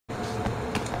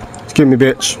Excuse me,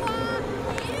 bitch.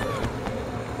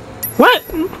 What?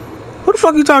 Who the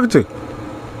fuck are you talking to?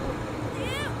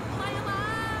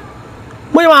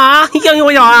 Where you are?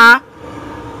 Where you are?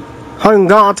 Hung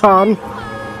on,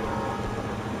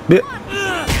 bitch.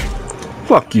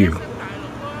 Fuck you.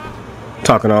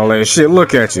 Talking all that shit.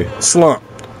 Look at you. Slump.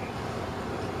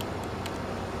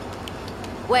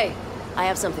 Wait, I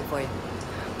have something for you.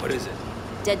 What is it?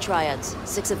 Dead triads.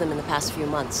 6 of them in the past few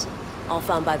months. All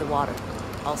found by the water.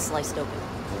 All sliced open.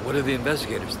 Well, what do the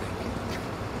investigators think?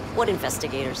 What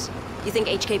investigators? You think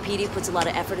HKPD puts a lot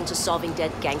of effort into solving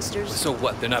dead gangsters? So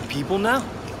what, they're not people now?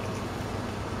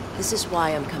 This is why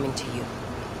I'm coming to you.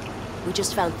 We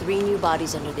just found 3 new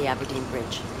bodies under the Aberdeen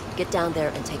Bridge. Get down there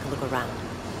and take a look around.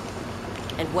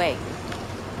 And wait.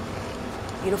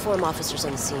 Uniform officers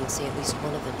on the scene say at least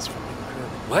one of them is from your crew.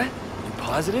 What? You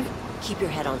positive? Keep your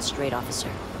head on straight,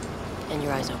 officer. And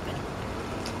your eyes open.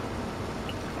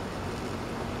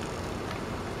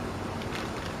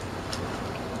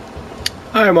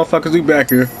 Alright, motherfuckers, we back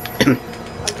here.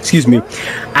 Excuse me.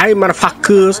 Alright,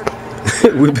 motherfuckers.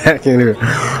 We back in here.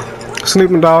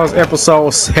 Sleeping Dogs episode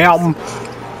 7.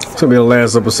 It's gonna be the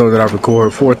last episode that I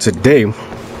record for today.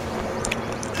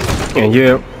 And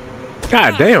yeah,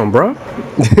 god damn, bro.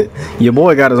 Your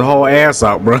boy got his whole ass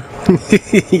out, bro.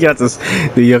 He got the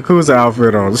Yakuza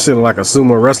outfit on. This shit like a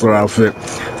sumo wrestler outfit.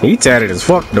 He tatted as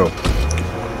fuck though.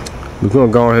 We're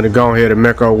gonna go ahead and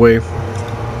make our way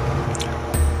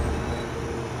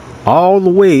all the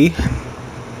way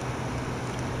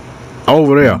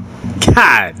over there.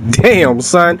 God damn,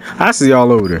 son. I see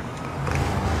y'all over there.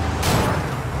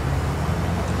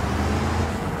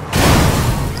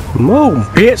 Move,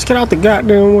 bitch. Get out the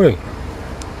goddamn way.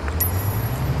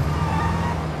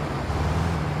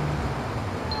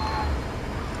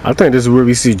 I think this is where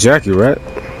we see Jackie, right?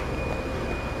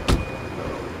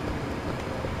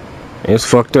 It's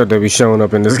fucked up that we showing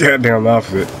up in this goddamn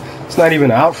outfit. It's not even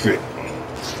an outfit.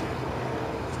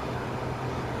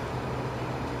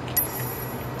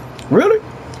 Really?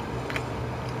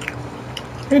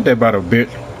 Ain't that about a bitch?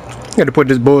 Had to put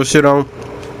this bullshit on.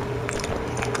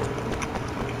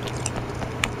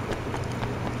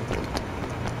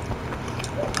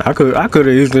 I could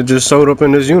have easily just showed up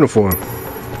in this uniform.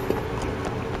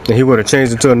 And he would have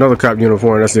changed it to another cop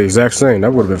uniform that's the exact same.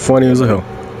 That would have been funny as hell.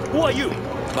 Who are you?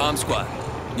 Bomb squad.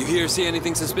 You here see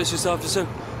anything suspicious, officer?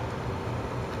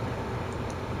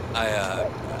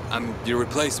 I'm your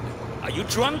replacement. Are you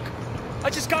drunk? I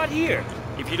just got here.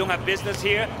 If you don't have business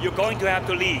here, you're going to have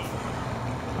to leave.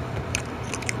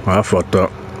 Well, I fucked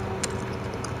up.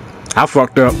 I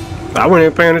wasn't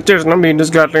even paying attention. I'm eating this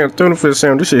goddamn tuna fish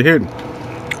sandwich. This shit hidden.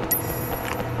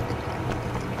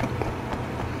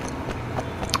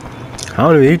 I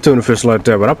don't even eat tuna fish like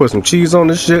that, but I put some cheese on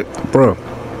this shit. Bro,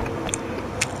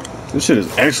 this shit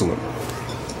is excellent.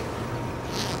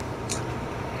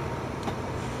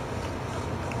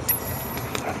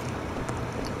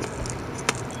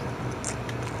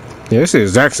 Yeah, it's the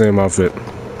exact same outfit.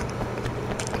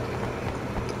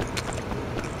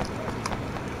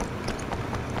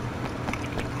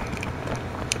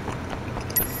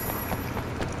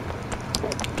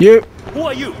 Yep. Who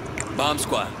are you? Bomb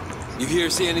squad. You here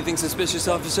see anything suspicious,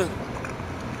 officer?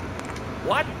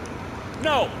 What?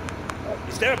 No.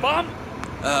 Is there a bomb?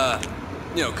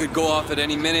 You know, could go off at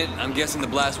any minute. I'm guessing the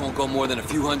blast won't go more than a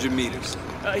few hundred meters.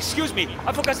 Excuse me.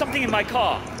 I forgot something in my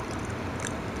car.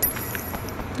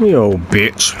 Yo,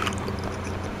 bitch.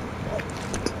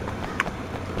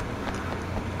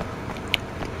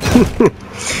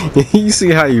 You see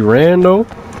how he ran though?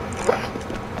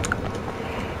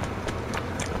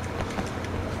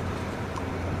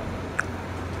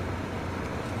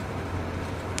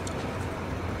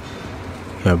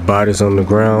 Got bodies on the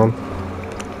ground.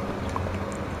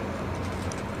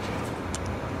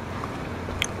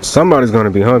 Somebody's gonna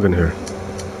be hung in here.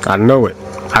 I know it.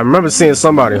 I remember seeing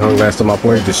somebody hung last time I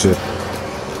played this shit.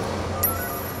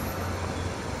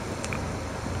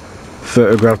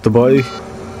 Photograph the body.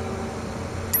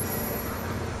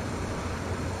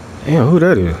 Damn, who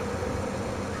that is?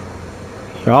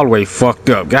 You're all the way fucked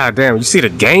up. God damn, you see the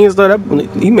gains though?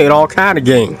 He made all kind of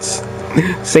gains.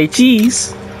 Say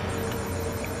cheese.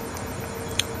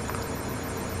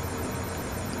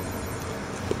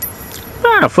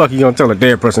 How the fuck you gonna tell a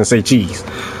dead person to say cheese?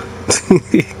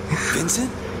 Vincent?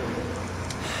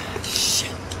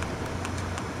 Shit.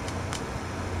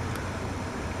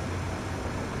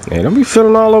 Hey, don't be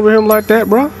feeling all over him like that,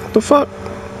 bro. What the fuck?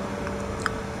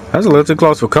 That's a little too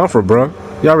close for comfort, bro.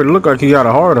 You already look like you got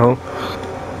a hard on.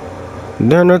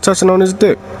 Down there touching on his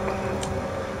dick.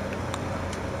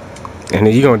 And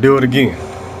then you gonna do it again.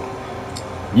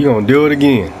 You gonna do it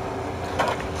again.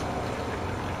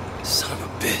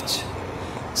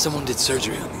 Someone did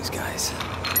surgery on these guys.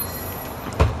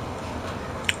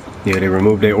 Yeah, they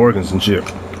removed their organs and shit.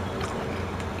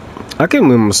 I can't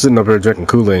believe I'm sitting up here drinking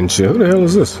Kool-Aid and shit. Who the hell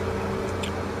is this?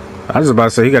 I was about to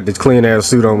say, he got this clean ass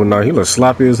suit on, but no, he looks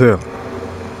sloppy as hell.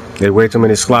 They way too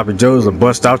many sloppy joes to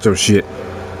bust out your shit.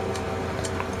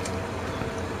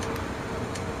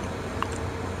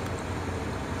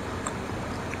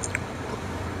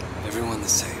 Everyone the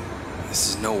same. This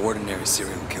is no ordinary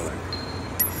serial killer.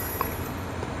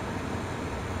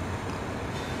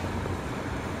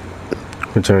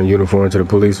 Return uniform to the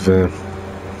police van.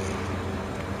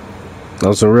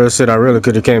 On some real shit, I really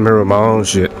could have came here with my own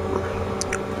shit.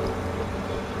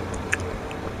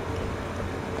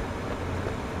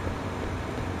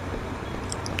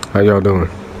 How y'all doing?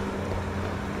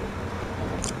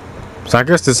 So I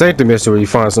guess this ain't the mission where you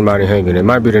find somebody hanging. It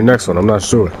might be the next one, I'm not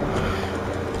sure.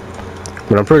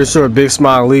 But I'm pretty sure Big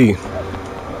Smile Lee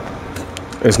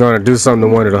is gonna do something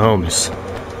to one of the homies.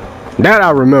 That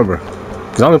I remember.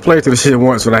 Cause I only played through the shit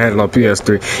once when I had it on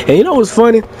PS3. And you know what's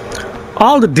funny?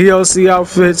 All the DLC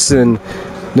outfits and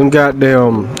them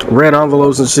goddamn red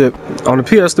envelopes and shit on the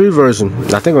PS3 version.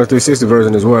 I think on the 360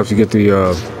 version as well if you get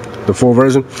the full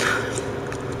version.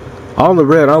 All the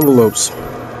red envelopes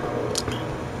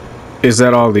is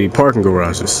at all the parking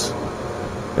garages.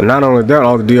 And not only that,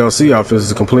 all the DLC outfits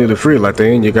is completely free, like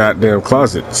they in your goddamn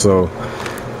closet. So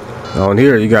on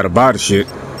here you gotta buy the shit.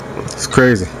 It's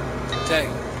crazy. Hey,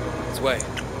 it's Way.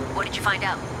 What did you find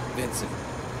out? Vincent.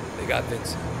 They got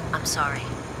Vincent. I'm sorry.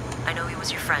 I know he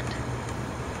was your friend.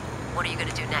 What are you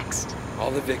gonna do next?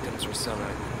 All the victims were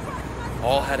Sunrise.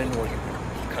 All had an organ.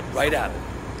 Cut right out of it.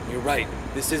 You're right.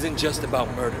 This isn't just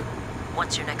about murder.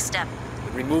 What's your next step?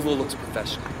 The removal looks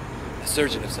professional. A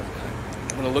surgeon of some kind.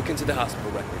 I'm gonna look into the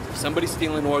hospital records. If somebody's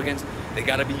stealing organs, they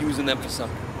gotta be using them for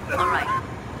something. Alright.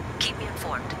 Keep me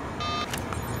informed.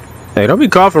 Hey, don't be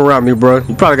coughing around me, bro.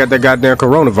 You probably got that goddamn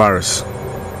coronavirus.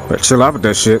 But chill out with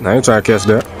that shit. I ain't trying to catch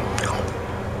that.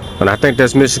 And I think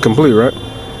that's mission complete, right?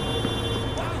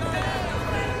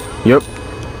 Yep.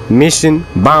 Mission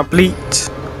complete.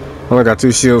 Only got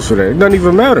 2 shields for that. It doesn't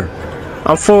even matter.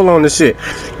 I'm full on the shit.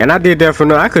 And I did that for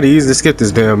nothing. I could have easily skipped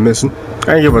this damn mission.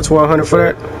 I ain't give a 1200 for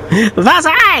that. That's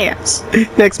ass.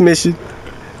 Next mission.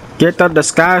 Get the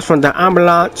disguise from the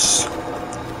ambulance.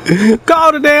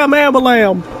 Call the damn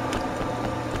ambulance.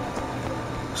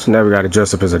 So now we gotta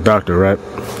dress up as a doctor, right?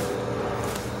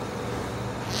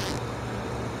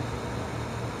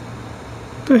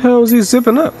 What the hell is he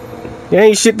zipping up? He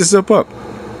ain't shit to zip up.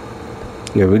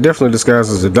 Yeah, we definitely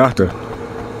disguised as a doctor.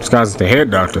 Disguised as the head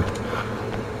doctor.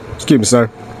 Excuse me, sir.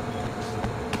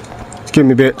 Excuse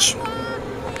me, bitch.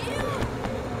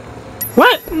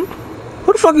 What? Who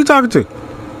the fuck are you talking to?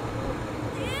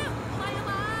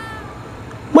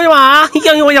 Where you are?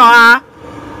 Where you are?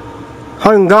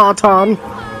 Hung on.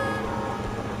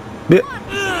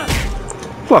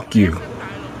 Fuck you.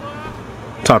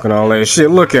 Talking all that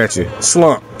shit. Look at you.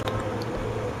 Slump.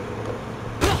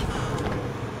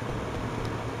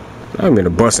 I didn't mean to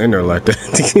bust in there like that.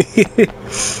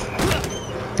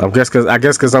 I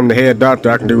guess cause I'm the head doctor,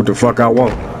 I can do what the fuck I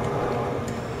want.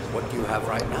 What do you have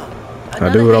right now? I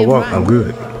do what I want. I'm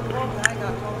good.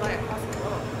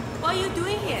 What are you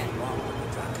doing here?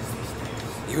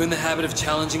 You in the habit of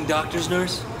challenging doctors,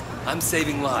 nurse? I'm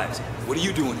saving lives. What are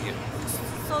you doing here?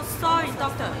 So sorry,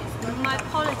 doctor. My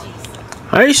apologies.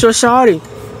 I ain't so sorry. It's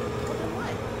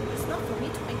not for me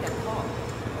to make that call.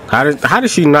 How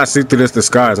did she not see through this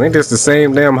disguise? Ain't this the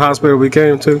same damn hospital we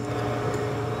came to?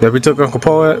 That we took Uncle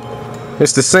Paul at?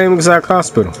 It's the same exact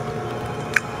hospital.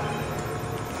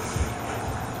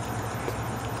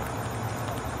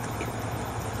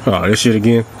 Oh, this shit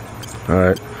again.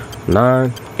 Alright.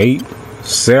 9, 8,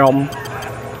 7,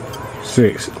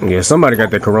 6. Yeah, somebody got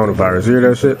that coronavirus. You hear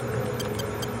that shit?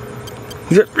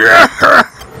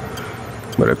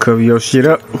 Better cover your shit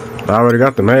up. I already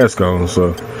got the mask on,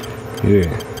 so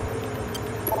yeah.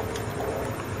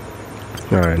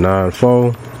 Alright, 9,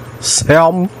 4,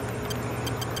 7,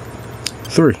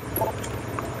 3,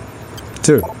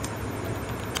 2,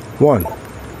 1,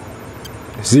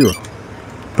 0.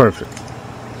 Perfect.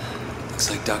 Looks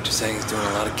like Dr. Sang is doing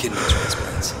a lot of kidney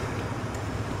transplants.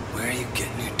 Where are you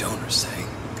getting your donors, Sang?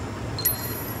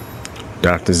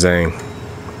 Dr. Zhang.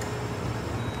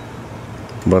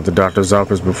 But the doctor's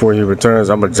office before he returns,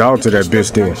 I'ma jog to that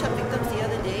bitch then.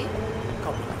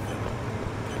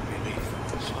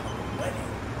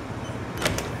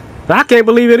 I can't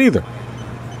believe it either.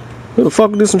 Who the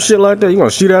fuck do some shit like that? You gonna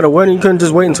shoot at a wedding? You couldn't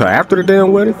just wait until after the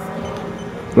damn wedding?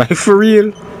 Like, for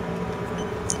real?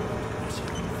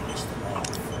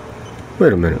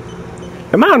 Wait a minute.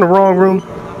 Am I in the wrong room?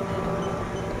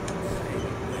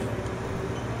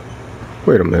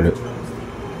 Wait a minute.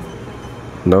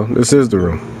 No, this is the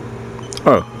room.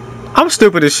 Oh, I'm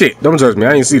stupid as shit. Don't judge me.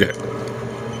 I ain't see that.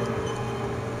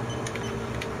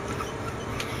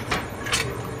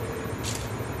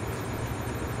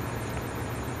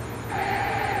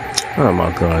 Oh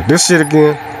my god, this shit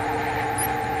again.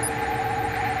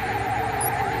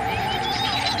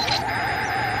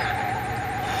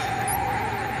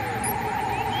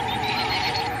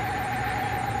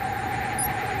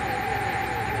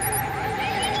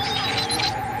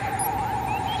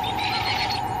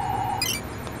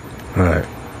 Alright.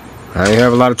 I ain't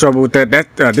have a lot of trouble with that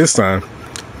this time.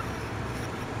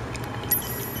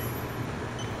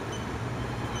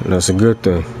 And that's a good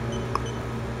thing.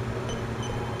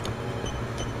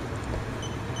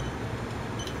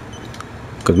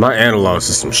 Cause my analogs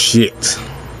is some shit.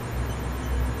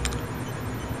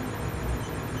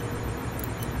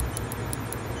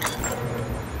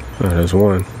 Oh, there's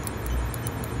one.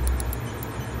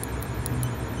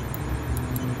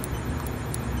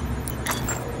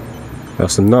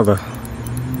 That's another.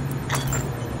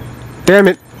 Damn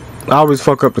it. I always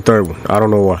fuck up the third one. I don't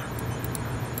know why.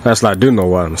 That's like I do know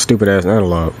why. I'm a stupid ass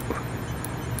analog.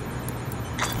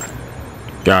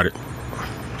 Got it.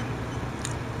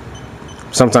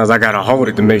 Sometimes I gotta hold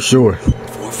it to make sure.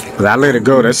 Cause I let it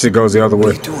go, that shit goes the other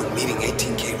way. What are you doing meeting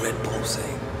 18K Red Bulls,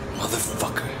 eh?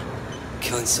 Motherfucker.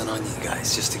 Killing Sun Onion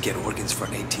guys just to get organs for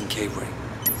an 18K ring.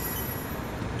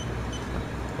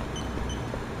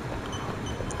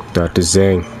 Dr.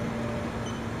 Zhang.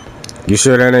 You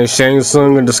sure that ain't Shang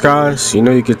Tsung in disguise? You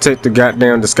know you could take the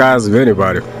goddamn disguise of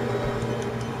anybody.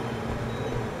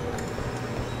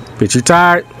 Bitch, you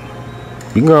tired?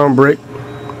 You can go on break.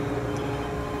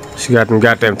 She got them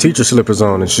goddamn teacher slippers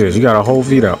on and shit. She got her whole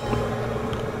feet out.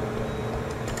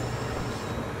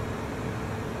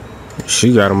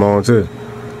 She got them on too.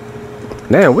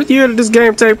 Damn, what year did this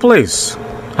game take place?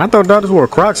 I thought doctors wore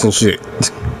Crocs and shit.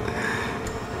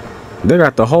 They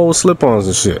got the whole slip-ons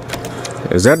and shit.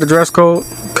 Is that the dress code?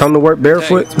 Come to work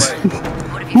barefoot?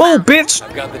 Mo, bitch!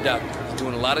 I've got the doctor. He's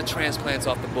doing a lot of transplants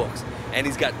off the books. And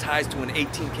he's got ties to an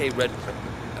 18K Red Bull.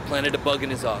 I planted a bug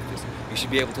in his office. You should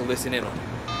be able to listen in on it.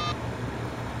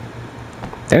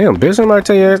 Damn, bitch, somebody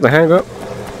tell your ass to hang up.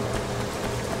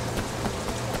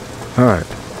 Alright.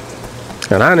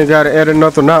 And I ain't gotta edit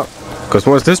nothing out. Cause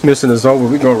once this mission is over,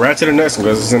 we go right to the next one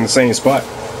because it's in the same spot.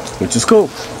 Which is cool.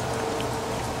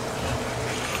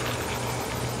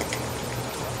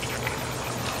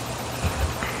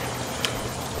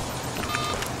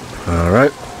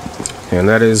 Alright. And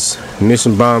that is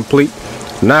mission bomb complete.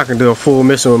 Now I can do a full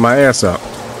mission with my ass out.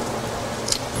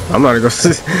 I'm not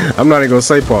even gonna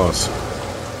say pause.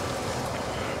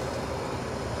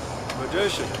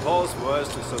 Tradition calls for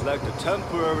us to select a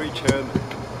temporary chairman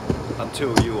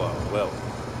until you are well.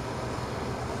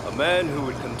 A man who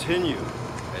would continue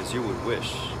as you would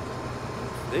wish.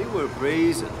 They were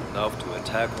brazen enough to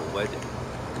attack a wedding.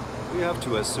 We have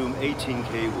to assume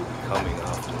 18K will be coming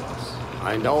after us.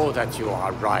 I know that you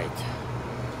are right.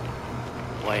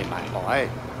 Wait, my boy.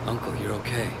 Uncle, you're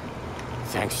okay.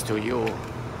 Thanks to you.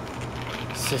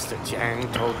 Sister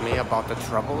Jiang told me about the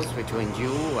troubles between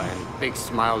you and Big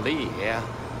Smile Lee here.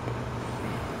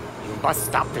 You must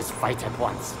stop this fight at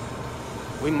once.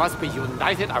 We must be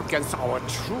united against our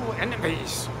true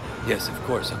enemies. Yes, of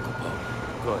course, Uncle Po.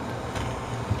 Good.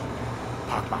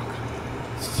 Pak Mak,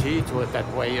 see to it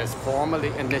that Wei is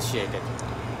formally initiated.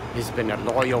 He's been a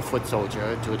loyal foot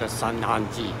soldier to the Sun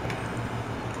Hanji.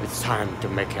 It's time to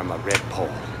make him a Red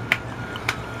Pole.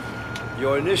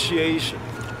 Your initiation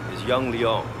is young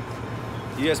Leon.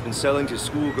 He has been selling to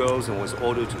schoolgirls and was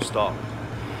ordered to stop.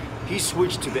 He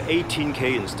switched to the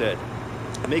 18K instead.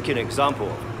 Make an example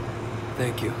of him.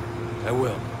 Thank you. I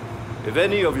will. If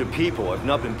any of your people have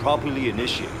not been properly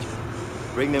initiated,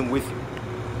 bring them with you.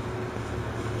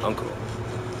 Uncle,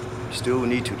 you still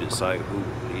need to decide who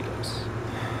will lead us.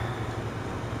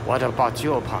 What about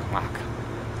you, Pak Mak?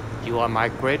 You are my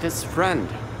greatest friend.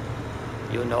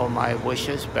 You know my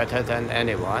wishes better than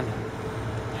anyone.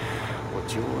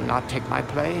 Would you not take my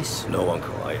place? No,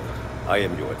 Uncle. I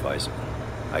am your advisor.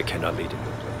 I cannot lead in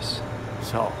your place.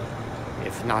 So,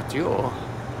 if not you,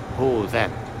 who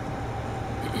then?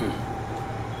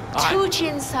 Chu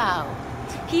Chin Sao.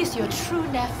 He is your true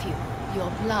nephew,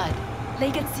 your blood,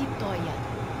 legacy Doyan.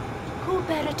 Who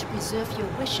better to preserve your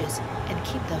wishes and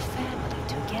keep the family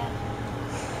together?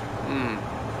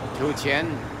 Tu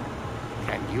Qian,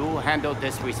 can you handle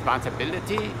this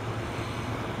responsibility?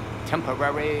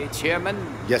 Temporary chairman?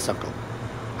 Yes, Uncle.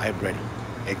 I am ready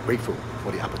and grateful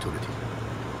for the opportunity.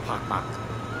 Pak Mak,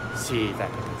 see that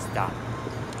it is done.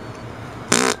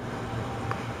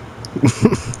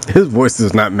 His voice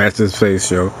does not match his face,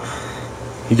 yo.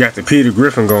 He got the Peter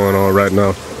Griffin going on right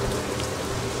now.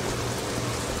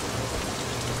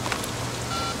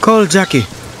 Call Jackie.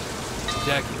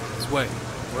 Jackie, this way.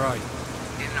 Where are you?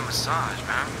 Getting a massage,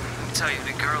 man. Let me tell you,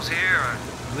 the girls here are...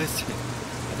 Listen,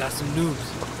 I got some news.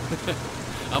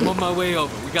 I'm on my way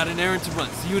over. We got an errand to run.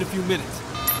 See you in a few minutes.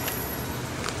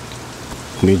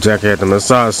 Me and Jackie at the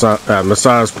massage.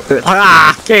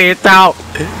 Get out.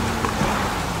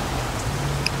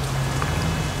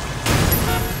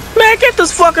 Man, get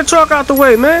this fucking truck out the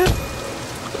way, man.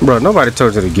 Bro, nobody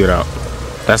told you to get out.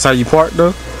 That's how you park,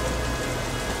 though?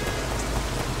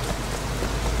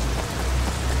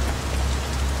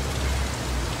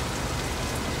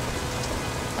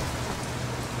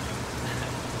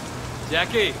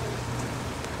 Jackie,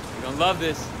 you're gonna love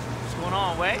this. What's going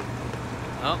on, Wei?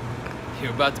 Oh,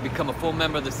 you're about to become a full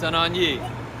member of the Sun On Yi.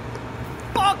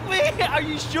 Fuck me! Are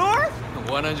you sure?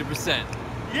 100%.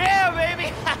 Yeah,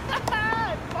 baby!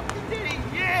 Fucking did it,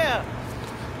 yeah!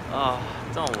 Oh,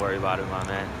 don't worry about it, my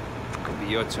man. It'll be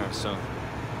your turn soon.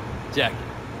 Jackie,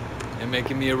 you're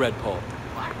making me a red pole.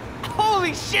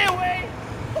 Holy shit, Wei!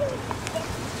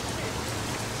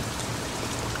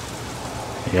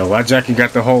 Yo, why Jackie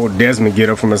got the whole Desmond get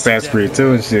up from Assassin's Creed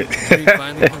 2 and shit?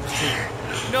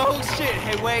 No shit.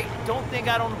 Hey, Wei, don't think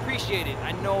I don't appreciate it.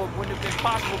 I know it wouldn't have been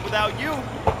possible without you.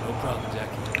 No problem,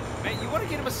 Jackie. Man, you want to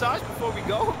get a massage before we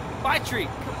go? My treat.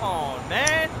 Come on,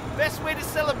 man. Best way to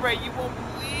celebrate. You won't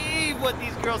believe what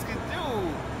these girls can do.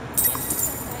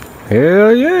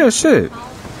 Hell yeah, shit.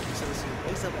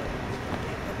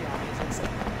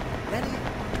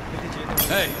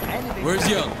 Hey, where's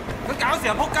Young? Fuck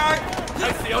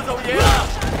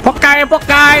guy, fuck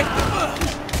guy.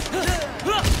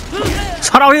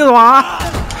 Shut out here,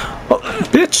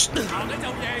 bitch.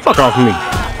 Fuck off me,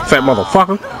 fat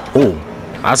motherfucker. Oh,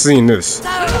 I seen this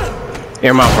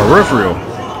in my peripheral.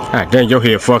 God dang, your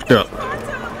head fucked up.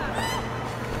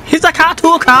 He's like, shut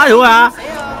your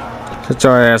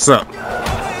ass up.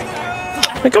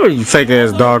 Hey, come here, you fake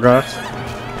ass dog ass.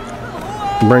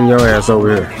 Bring your ass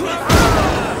over here.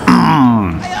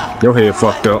 Your head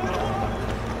fucked up.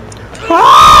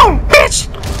 Oh, bitch!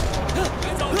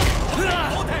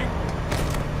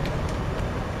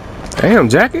 Damn,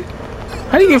 Jackie.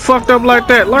 How you get fucked up like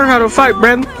that? Learn how to fight,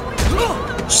 Brandon.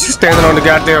 She's standing on the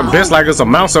goddamn bench like there's a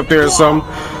mouse up there or something.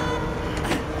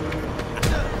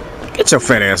 Get your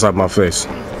fat ass out my face.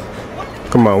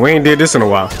 Come on, we ain't did this in a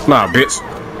while. Nah, bitch.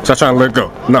 Stop trying to let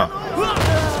go. Nah.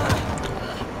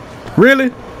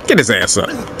 Really? Get his ass up.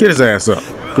 Get his ass up.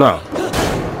 No.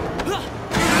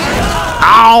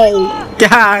 Ow!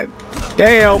 God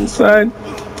damn, son.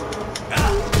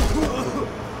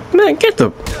 Man, get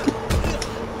the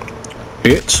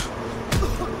bitch.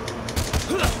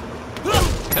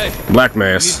 Hey, Black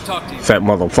mass. Fat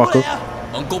motherfucker.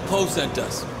 Uncle Po sent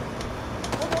us.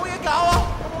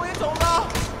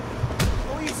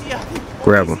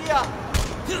 Grab him.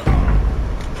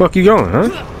 Fuck you going, huh?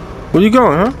 Where you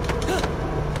going, huh?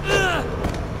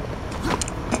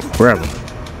 Grab him.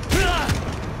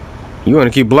 You want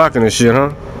to keep blocking this shit,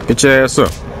 huh? Get your ass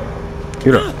up.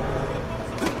 Get up.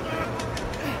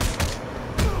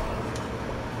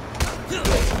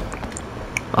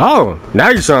 Oh, now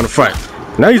you're trying to fight.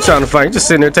 Now you're trying to fight. You're just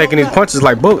sitting there taking these punches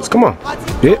like bullets. Come on,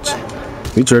 bitch.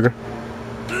 You trigger.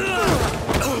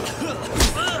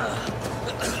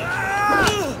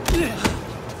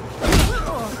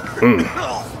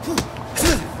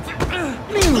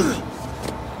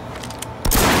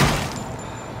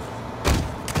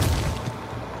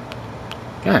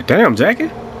 God damn, Jackie.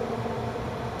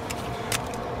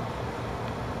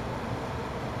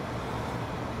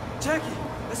 Jackie,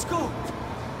 let's go.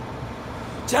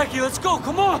 Jackie, let's go.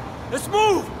 Come on. Let's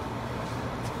move.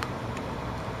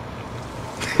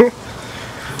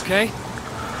 Okay? I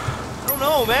don't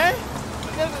know, man.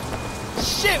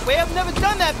 Shit, Wei, I've never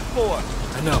done that before.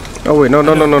 I know. Oh wait, no,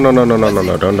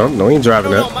 he ain't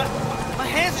driving that. My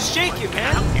hands are shaking,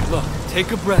 man. Look,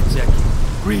 take a breath, Jackie.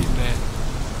 Breathe, man.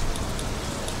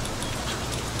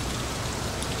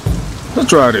 Let's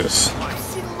try this. You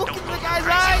see the look in the guy's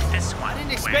eyes? I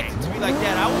didn't expect it to be like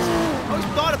that. I always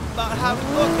thought about how it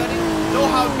looked. I didn't know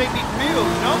how it made me feel,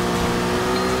 you know?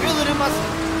 Feel it in my...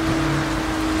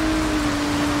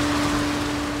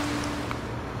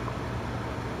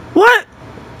 What?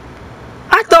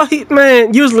 I thought he,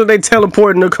 man, usually they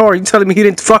teleport in the car. You telling me he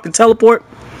didn't fucking teleport?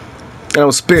 And I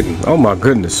was spitting. Oh my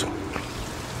goodness.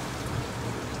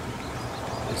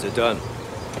 Is it done?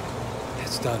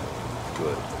 It's done.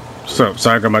 Good. What's up?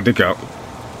 Sorry, I got my dick out.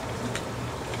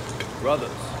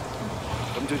 Brothers,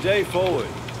 from today forward,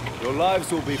 your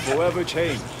lives will be forever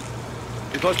changed.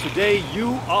 Because today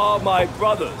you are my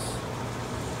brothers.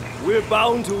 We're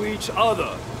bound to each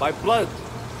other by blood,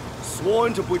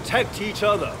 sworn to protect each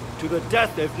other to the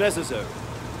death if necessary.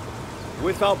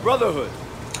 With our brotherhood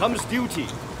comes duty.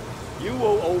 You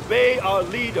will obey our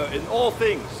leader in all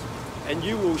things, and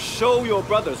you will show your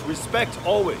brothers respect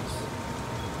always.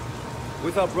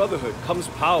 With our brotherhood comes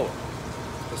power.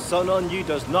 The Sun On Yi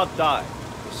does not die.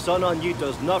 The Sun On Yi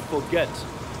does not forget.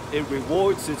 It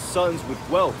rewards its sons with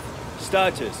wealth,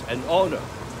 status, and honor.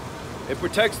 It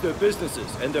protects their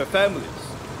businesses and their families.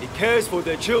 It cares for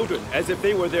their children as if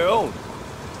they were their own.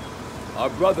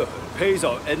 Our brotherhood pays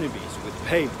our enemies with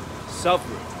pain,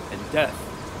 suffering, and death.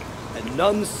 And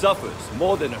none suffers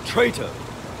more than a traitor.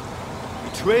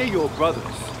 Betray your brothers,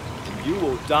 and you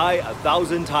will die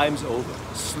 1,000 times over,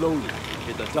 slowly,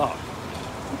 in the dark.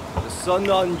 The Sun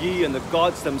On Yi and the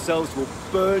gods themselves will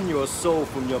burn your soul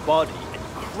from your body and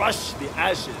crush the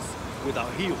ashes with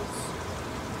our heels.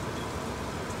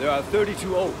 There are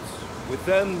 32 oaths. With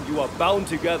them, you are bound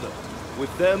together.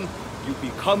 With them, you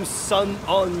become Sun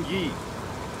On Yi.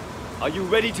 Are you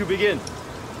ready to begin?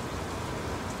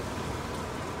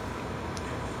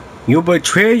 You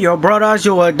betray your brothers,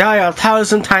 you will die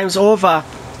 1,000 times over.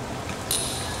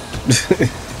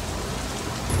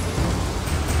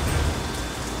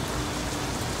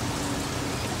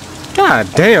 God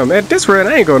damn, at this rate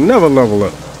I ain't gonna never level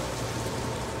up.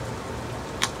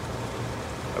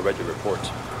 I read your report.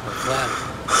 What's that?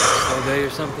 All day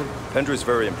or something? Pendrew's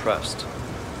very impressed.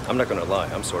 I'm not gonna lie,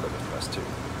 I'm sort of impressed too.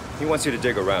 He wants you to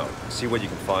dig around, see what you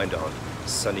can find on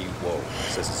Sunny Woe.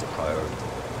 Says it's a priority.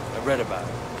 I read about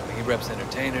it. He reps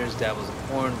entertainers, dabbles in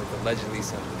porn with allegedly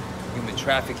some human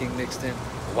trafficking mixed in.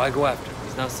 But why go after him?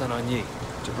 He's not Sun On Yi.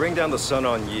 To bring down the Sun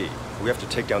On Yi, we have to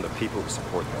take down the people who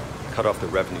support them, cut off the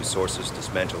revenue sources,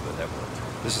 dismantle the network.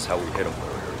 This is how we hit him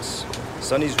where it hurts.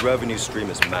 Sunny's revenue stream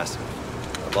is massive.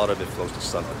 A lot of it flows to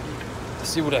Sun On Yi. Let's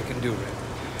see what I can do, Red.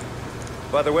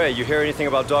 By the way, you hear anything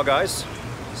about Dog Eyes?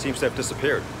 He seems to have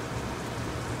disappeared.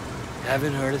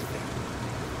 Haven't heard a thing.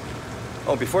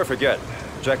 Oh, before I forget,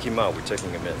 Jackie Mao, we're taking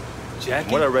him in. Jackie?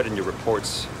 From what I read in your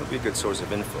reports, he'll be a good source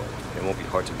of info. It won't be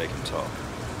hard to make him talk.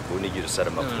 We'll need you to set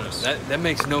him up for us. That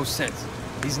makes no sense.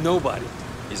 He's nobody.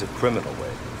 He's a criminal,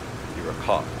 Wade. You're a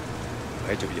cop. I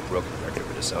hate to be a broken record,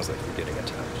 but it sounds like you're getting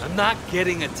attached. I'm not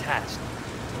getting attached.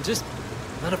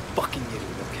 I'm not a fucking idiot,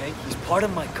 okay? He's part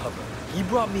of my cover. He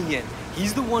brought me in.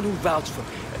 He's the one who vouched for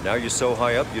me. And now you're so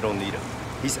high up, you don't need him.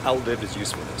 He's outlived his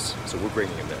usefulness, so we're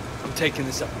bringing him in. I'm taking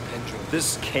this up with Pendrew.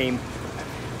 This came...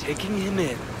 Taking him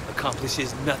in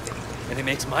accomplishes nothing, and it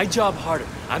makes my job harder.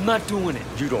 I'm not doing it.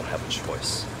 You don't have a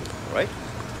choice, right?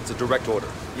 It's a direct order.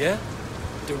 Yeah?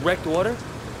 Direct order?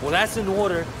 Well, that's an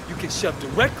order you can shove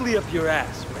directly up your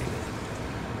ass, right?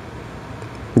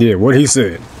 Yeah, what he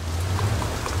said.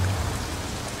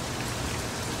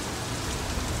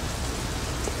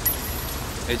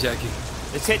 Hey, Jackie.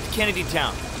 Let's head to Kennedy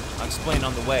Town. I'll explain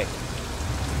on the way.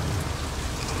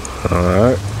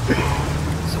 Alright.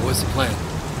 So what's the plan?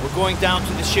 We're going down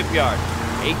to the shipyard.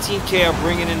 18K are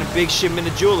bringing in a big shipment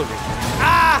of jewelry.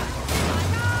 Ah!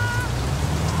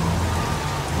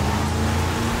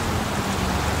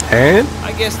 And?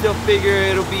 I guess they'll figure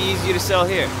it'll be easier to sell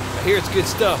here. I hear it's good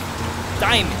stuff.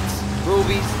 Diamonds,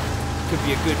 rubies. Could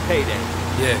be a good payday.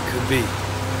 Yeah, could be.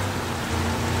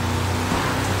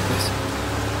 Listen,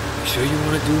 you sure you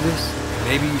want to do this?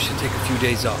 Maybe you should take a few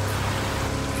days off.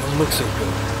 You don't look so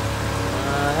good.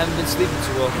 I haven't been sleeping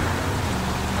too well.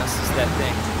 That's just that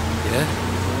thing. Yeah?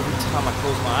 Every time I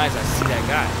close my eyes, I see that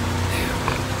guy.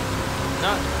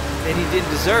 Not that he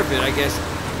didn't deserve it, I guess.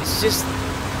 It's just...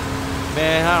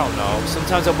 Man, I don't know.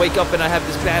 Sometimes I wake up and I have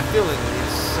this bad feeling.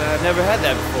 I've never had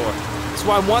that before. That's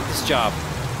why I want this job.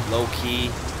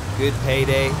 Low-key, good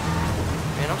payday.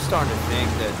 Man, I'm starting to think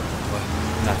that... What?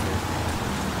 Nothing.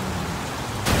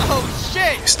 Oh,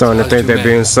 shit! Starting to think that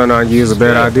being Sun On Yi is a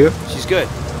bad idea? She's good.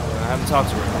 I haven't talked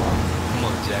to her in a while. Come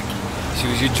on, Jackie. She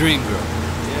was your dream girl.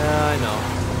 Yeah, I know.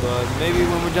 But maybe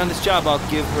when we're done this job, I'll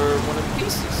give her one of the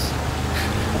pieces.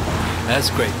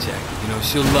 That's great, Jackie. You know,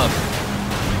 she'll love it.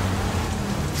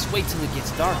 Just wait till it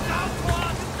gets dark.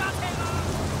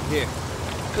 Here,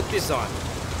 put this on.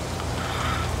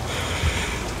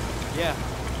 Yeah.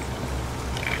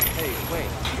 Hey, wait.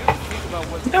 You ever think about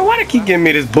what... Now, why they keep giving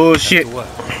me this bullshit? All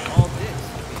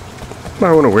this.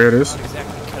 I want to wear this. Not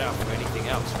exactly cut out for anything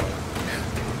else,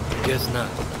 right? Guess not.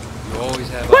 You always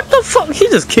have... What the fuck? He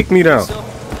just kicked me down. So,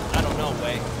 I don't know,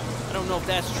 Wei. I don't know if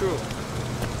that's true.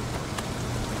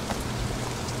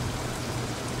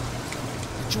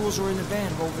 The jewels are in the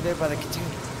van over there by the container.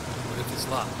 What if it's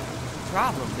locked?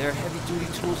 Problem, there are heavy-duty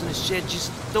tools in the shed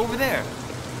just over there.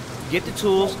 Get the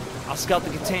tools, I'll scout the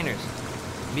containers.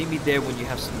 Meet me there when you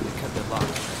have something to cut the lock.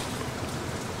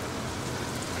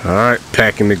 Alright,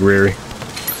 packing McReary.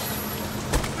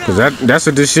 Cause that's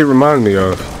what this shit reminds me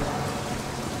of.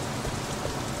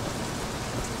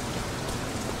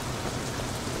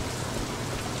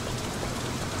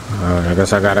 Alright, I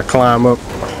guess I gotta climb up.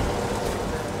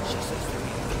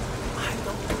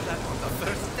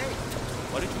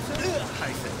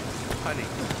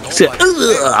 Shit.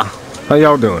 How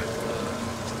y'all doing?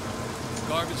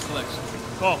 Garbage collection.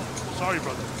 Oh, sorry,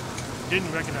 brother.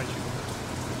 Didn't recognize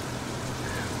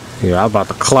you. Yeah, I'm about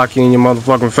to clock you in your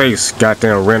motherfucking face.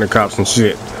 Goddamn rent cops and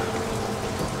shit.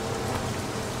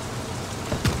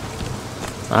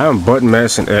 I am button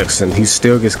mashing X and he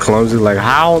still gets clumsy. Like,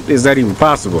 how is that even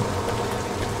possible?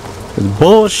 It's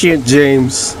bullshit,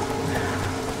 James.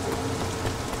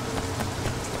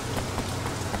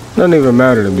 Doesn't even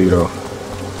matter to me though.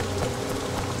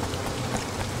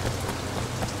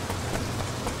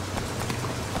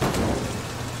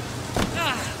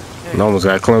 I almost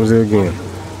got clumsy again.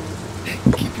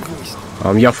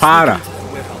 I'm your father.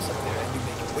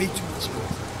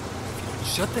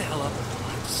 Shut the hell up. I'll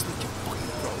have to slit your fucking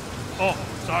throat. Oh,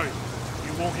 sorry.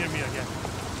 You won't hear me again.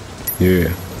 Yeah.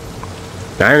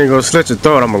 Now, I ain't gonna slit your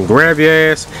throat. I'm gonna grab your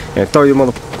ass and throw your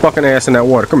motherfucking ass in that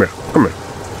water. Come here. Come here.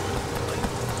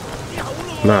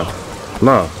 No.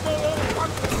 No.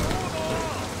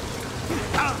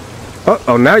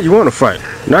 Uh-oh, now you want to fight.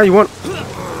 Now you want...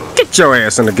 Get your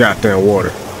ass in the goddamn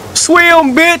water.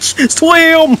 Swim, bitch!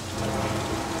 Swim!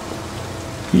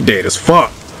 You dead as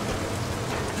fuck.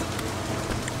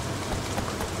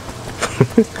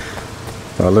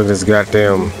 Oh, look at this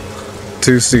goddamn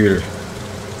two-seater.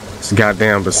 This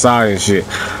goddamn Versailles and shit.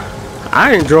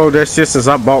 I ain't drove that shit since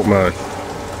I bought mine.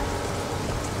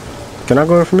 Can I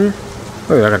go in from here?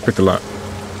 Oh yeah, I gotta pick the lock.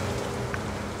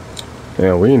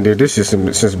 Yeah, we ain't did this shit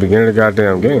since the beginning of the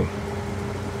goddamn game.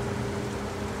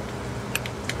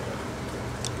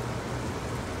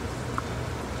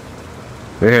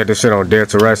 They had this shit on Dead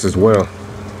to Rights as well.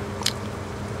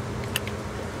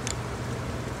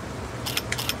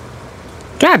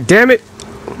 God damn it!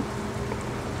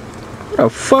 How the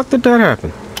fuck did that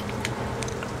happen?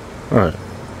 Alright.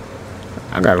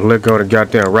 I gotta let go of the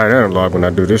goddamn right analog when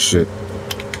I do this shit.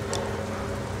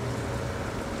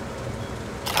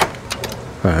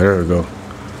 Alright, there we go.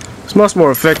 It's much more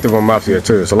effective on Mafia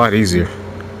too. It's a lot easier.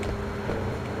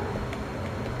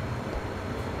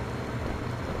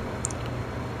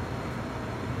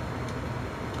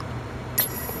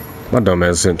 My dumb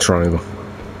ass is in triangle.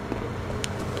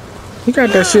 He got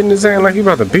that shit in his hand like he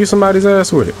about to beat somebody's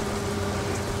ass with it.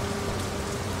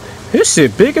 This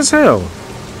shit big as hell.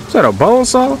 Is that a bone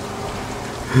saw?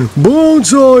 Bone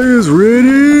saw is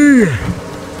ready.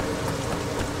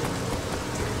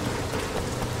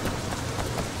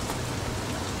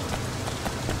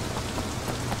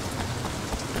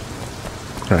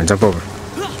 Alright, jump over.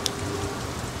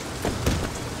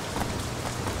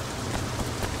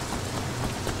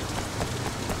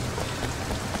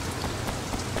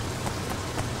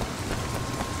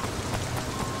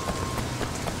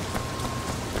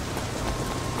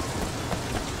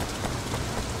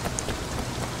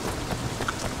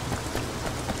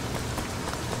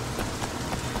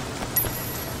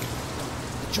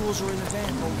 Jewels are in the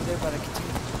van over there by the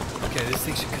container. Okay, this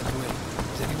thing should cut through it.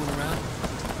 Is anyone around?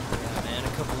 Yeah, man, a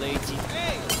couple AT.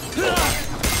 Hey!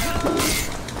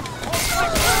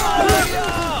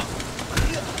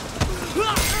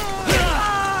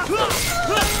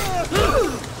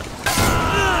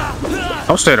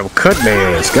 I'm straight up cutting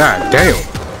their ass. God damn.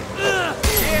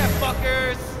 Yeah,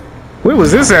 fuckers. Where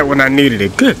was this at when I needed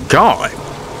it? Good God.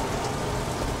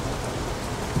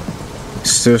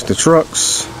 Search the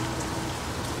trucks.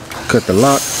 Cut the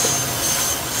lock.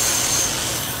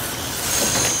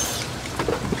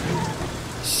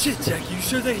 Shit, Jack, you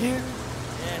sure they're here?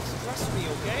 Yes, trust me,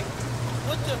 okay?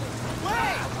 What the?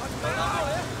 Wait!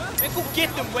 Man, go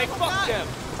get them, Wake. Fuck them.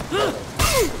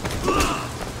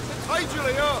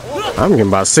 I'm getting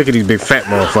about sick of these big fat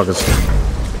motherfuckers.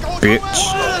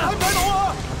 Bitch.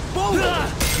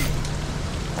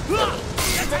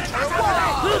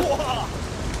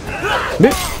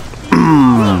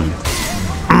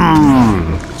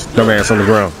 Dumbass on the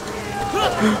ground.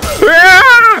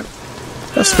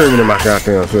 That's screaming in my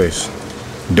goddamn face.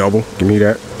 Double. Give me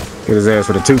that. Hit his ass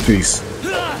with a 2-piece.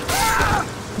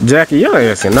 Jackie, your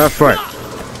ass cannot fight.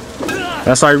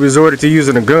 That's why he resorted to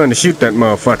using a gun to shoot that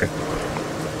motherfucker.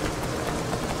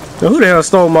 Now, who the hell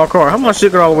stole my car? How much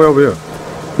shit got all the way over here?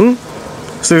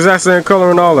 It's the exact same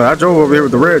color and all that. I drove over here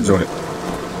with the red joint.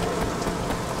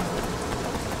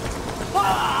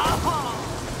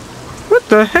 What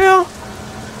the hell?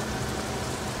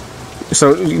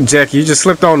 So, Jackie, you just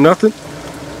slipped on nothing?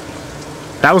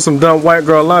 That was some dumb white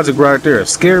girl logic right there.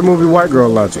 Scary movie white girl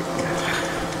logic.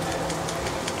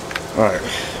 Alright.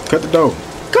 Cut the dough.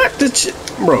 Cut the shit.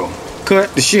 Bro.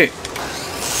 Cut the shit.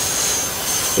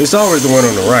 It's always the one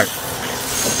on the right.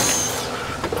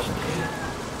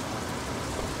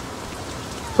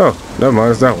 Oh, never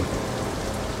mind. It's that one.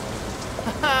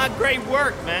 Great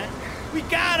work, man. We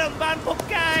got him, man.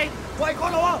 Okay. Wait,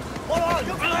 hold on.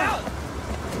 You get out.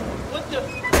 What the?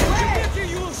 Hey,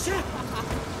 you shit.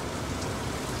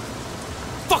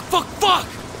 Fuck!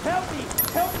 Help me,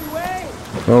 Way.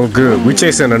 Oh, good. We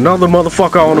chasing another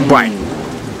motherfucker on the bike.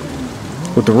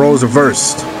 With the roles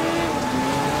reversed.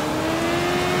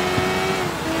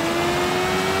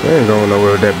 They ain't going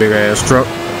nowhere with that big ass truck.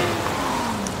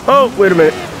 Oh, wait a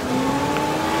minute.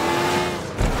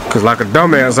 Cause like a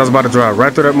dumbass, I was about to drive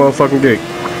right through that motherfucking gate.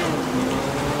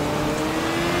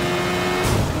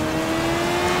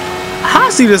 How I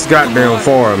see this goddamn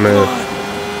far, man?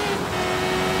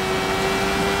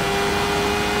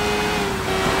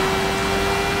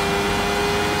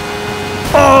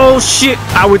 Oh shit!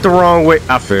 I went the wrong way.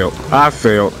 I failed. I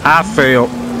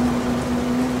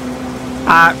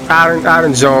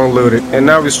done John looted, and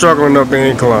now we're struggling up the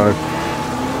incline.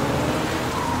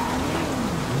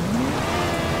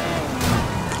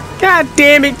 God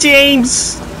damn it,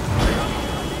 James!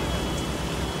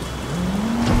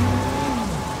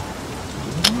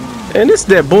 And it's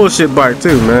that bullshit bike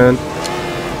too, man.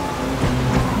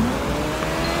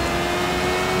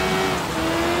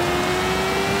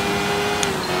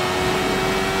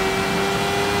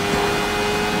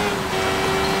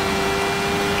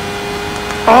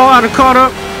 Oh, I done caught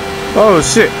up. Oh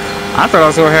shit! I thought I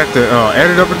was gonna have to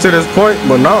edit up until this point,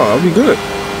 but no, I'll be good.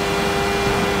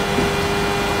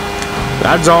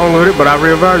 I John with it, but I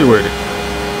reevaluated.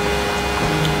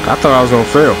 I thought I was gonna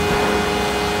fail.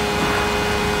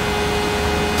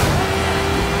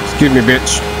 Excuse me,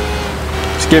 bitch.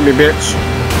 Excuse me, bitch.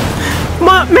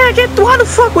 Man, why the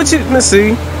fuck would you? Let's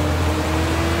see.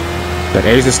 That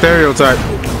Asian stereotype.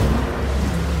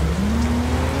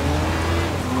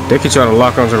 They could try to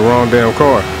lock onto the wrong damn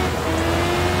car.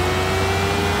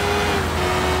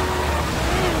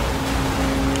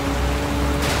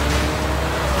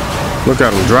 Look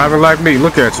at him driving like me.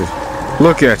 Look at you.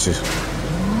 Look at you.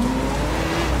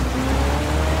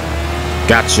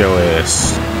 Got your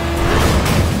ass.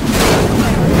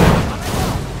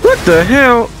 What the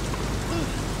hell?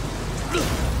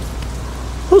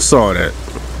 Who saw that?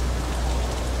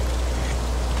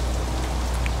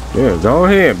 Yeah, go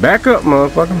ahead. Back up,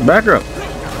 motherfucker. Back up.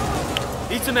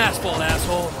 Eat some asphalt,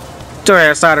 asshole. Get your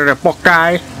ass out of there, fuck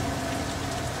guy.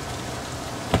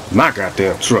 My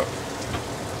goddamn truck.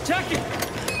 Jackie!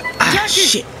 Ah,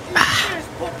 shit.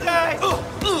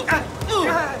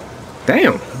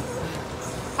 Damn.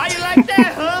 How you like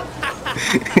that, huh?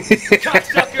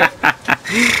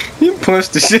 You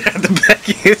punched the shit out the back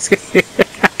of his head.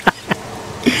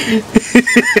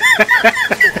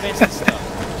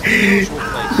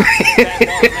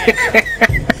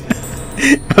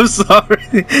 I'm sorry.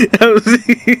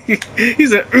 He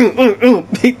said,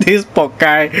 beat this poor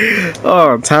guy.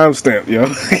 Oh, timestamp, yo.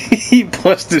 He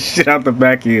punched the shit out the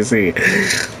back of his head.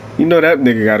 You know that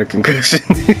nigga got a concussion.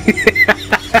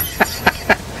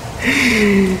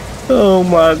 Oh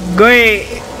my god.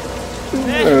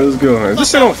 Let's go. Is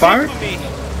this shit on fire?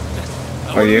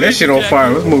 Oh yeah, that shit on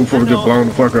fire. Let's move before we get blown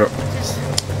the fuck up.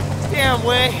 Damn,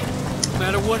 Way. No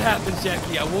matter what happens,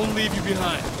 Jackie, I won't leave you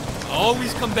behind. I'll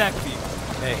always come back for you.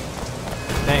 Hey,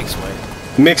 thanks, Way.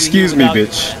 Excuse me,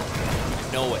 bitch.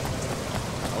 No way.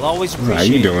 I'll always appreciate How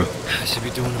you doing? I should be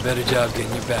doing a better job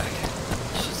getting you back.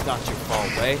 It's not your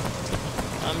fault, Way.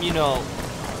 I'm, you know,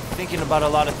 thinking about a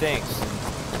lot of things.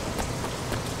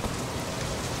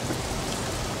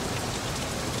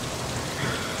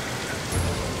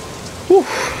 Whew.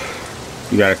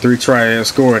 You got a 3 triad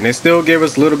score, and they still gave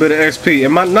us a little bit of XP.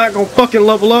 Am I not gonna fucking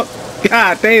level up?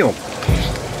 God damn.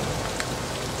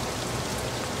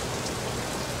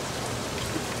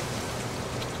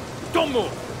 Don't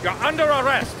move. You're under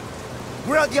arrest.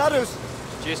 Where are the others?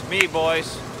 Just me,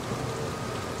 boys.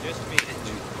 Just me.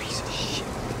 Piece of shit.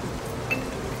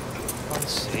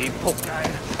 Say, poke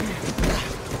guy.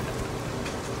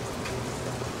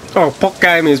 Oh, fuck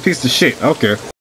guy means piece of shit. Okay.